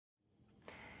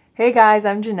Hey guys,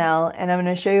 I'm Janelle, and I'm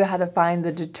going to show you how to find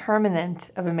the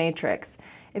determinant of a matrix.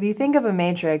 If you think of a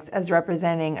matrix as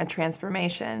representing a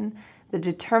transformation, the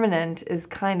determinant is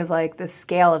kind of like the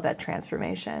scale of that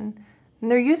transformation. And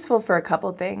they're useful for a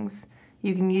couple things.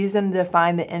 You can use them to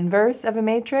find the inverse of a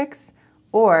matrix,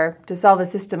 or to solve a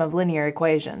system of linear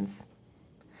equations.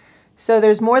 So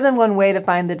there's more than one way to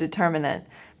find the determinant,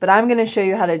 but I'm going to show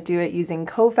you how to do it using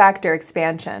cofactor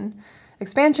expansion.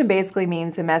 Expansion basically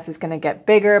means the mess is going to get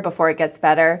bigger before it gets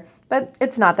better, but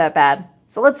it's not that bad.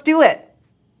 So let's do it!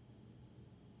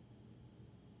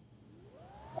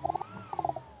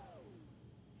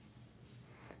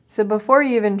 So before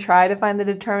you even try to find the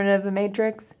determinant of a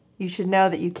matrix, you should know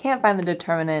that you can't find the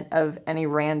determinant of any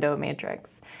rando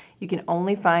matrix. You can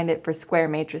only find it for square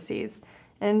matrices.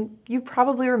 And you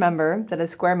probably remember that a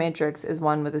square matrix is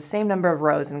one with the same number of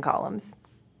rows and columns.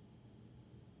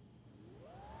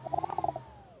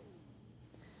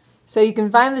 So you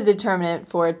can find the determinant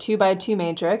for a 2 by 2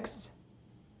 matrix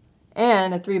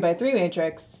and a 3 by 3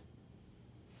 matrix,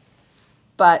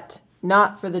 but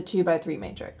not for the 2 by 3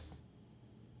 matrix.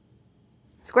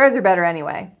 Squares are better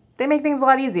anyway. They make things a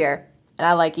lot easier, and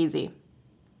I like easy.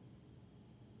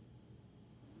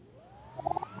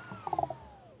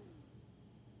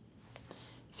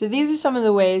 So these are some of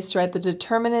the ways to write the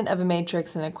determinant of a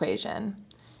matrix in an equation.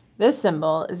 This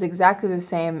symbol is exactly the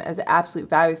same as the absolute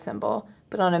value symbol,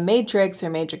 but on a matrix or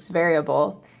matrix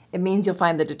variable, it means you'll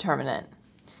find the determinant.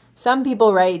 Some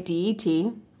people write DET,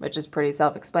 which is pretty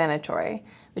self-explanatory,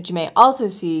 but you may also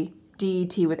see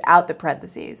DET without the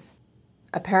parentheses.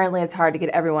 Apparently it's hard to get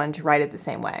everyone to write it the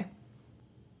same way.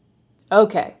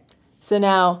 Okay, so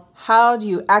now how do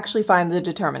you actually find the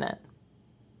determinant?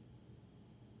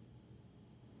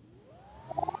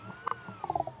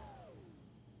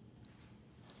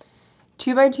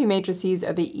 Two by two matrices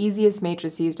are the easiest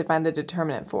matrices to find the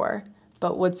determinant for,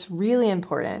 but what's really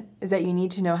important is that you need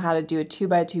to know how to do a 2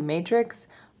 by 2 matrix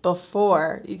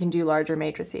before you can do larger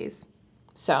matrices.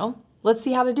 So let's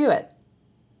see how to do it.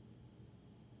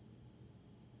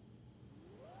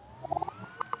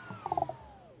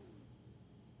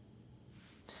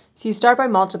 So you start by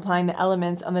multiplying the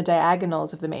elements on the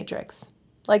diagonals of the matrix,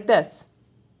 like this.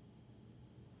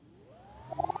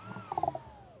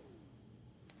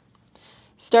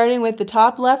 Starting with the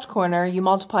top left corner, you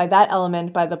multiply that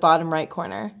element by the bottom right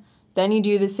corner. Then you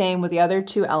do the same with the other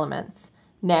two elements.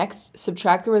 Next,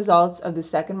 subtract the results of the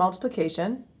second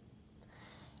multiplication,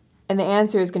 and the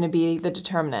answer is going to be the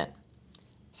determinant.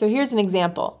 So here's an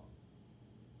example.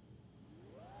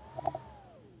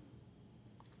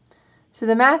 So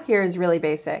the math here is really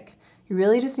basic. You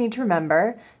really just need to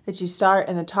remember that you start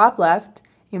in the top left,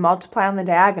 you multiply on the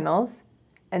diagonals,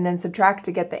 and then subtract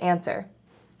to get the answer.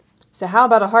 So how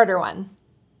about a harder one?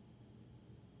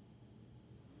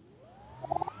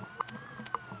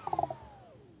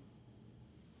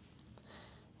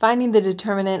 Finding the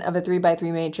determinant of a 3 by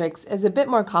 3 matrix is a bit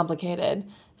more complicated,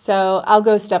 so I'll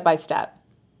go step by step.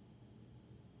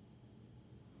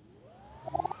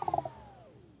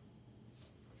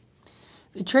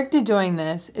 The trick to doing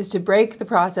this is to break the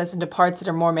process into parts that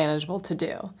are more manageable to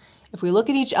do. If we look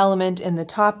at each element in the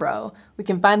top row, we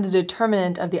can find the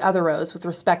determinant of the other rows with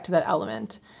respect to that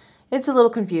element. It's a little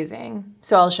confusing,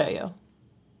 so I'll show you.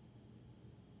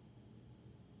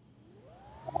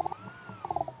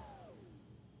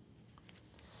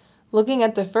 Looking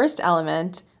at the first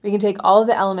element, we can take all of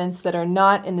the elements that are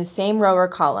not in the same row or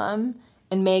column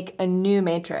and make a new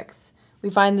matrix. We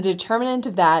find the determinant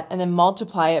of that and then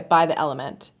multiply it by the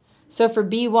element. So for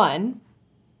B1,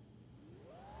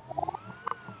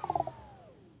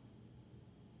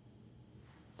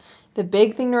 the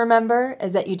big thing to remember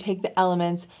is that you take the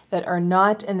elements that are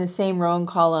not in the same row and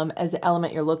column as the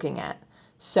element you're looking at.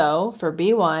 So for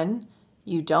B1,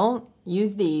 you don't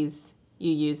use these,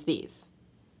 you use these.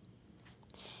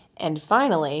 And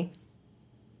finally,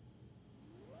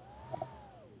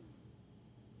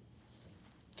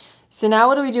 so now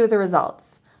what do we do with the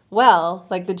results? Well,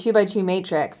 like the 2 by 2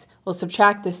 matrix, we'll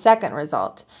subtract the second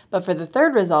result, but for the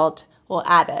third result, we'll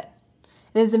add it.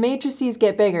 And as the matrices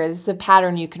get bigger, this is a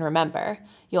pattern you can remember.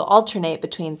 You'll alternate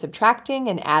between subtracting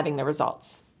and adding the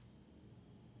results.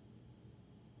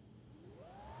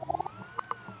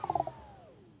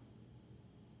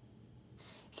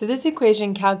 So this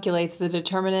equation calculates the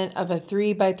determinant of a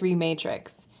 3 by 3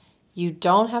 matrix. You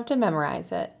don't have to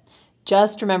memorize it.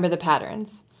 Just remember the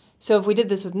patterns. So if we did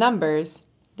this with numbers,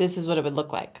 this is what it would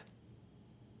look like.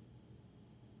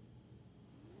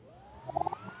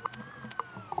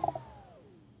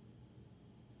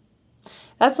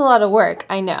 That's a lot of work,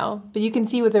 I know, but you can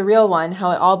see with a real one how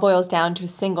it all boils down to a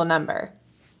single number.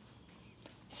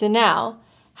 So now,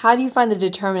 How do you find the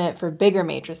determinant for bigger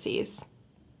matrices?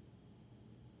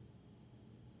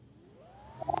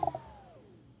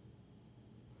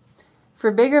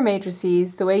 For bigger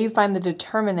matrices, the way you find the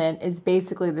determinant is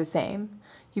basically the same.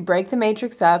 You break the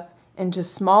matrix up into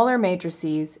smaller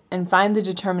matrices and find the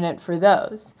determinant for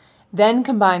those, then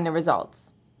combine the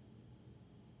results.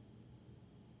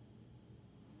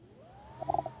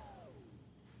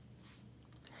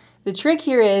 The trick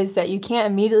here is that you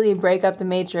can't immediately break up the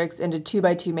matrix into 2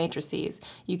 by 2 matrices.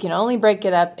 You can only break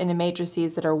it up into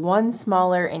matrices that are one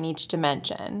smaller in each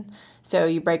dimension. So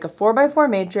you break a 4 by 4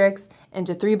 matrix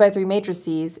into 3 by 3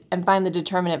 matrices and find the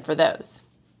determinant for those.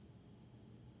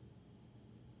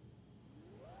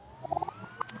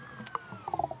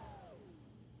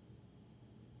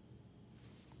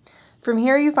 From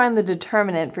here you find the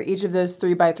determinant for each of those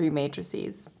 3 by 3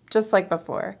 matrices, just like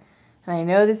before. And I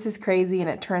know this is crazy and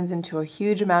it turns into a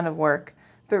huge amount of work,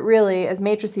 but really, as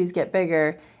matrices get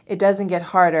bigger, it doesn't get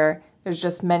harder, there's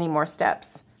just many more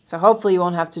steps. So hopefully you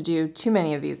won't have to do too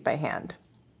many of these by hand.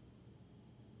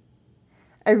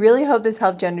 I really hope this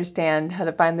helped you understand how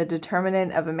to find the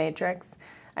determinant of a matrix.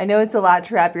 I know it's a lot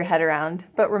to wrap your head around,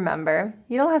 but remember,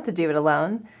 you don't have to do it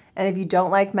alone. And if you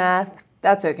don't like math,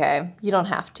 that's okay, you don't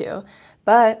have to.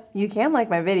 But you can like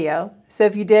my video, so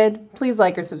if you did, please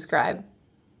like or subscribe.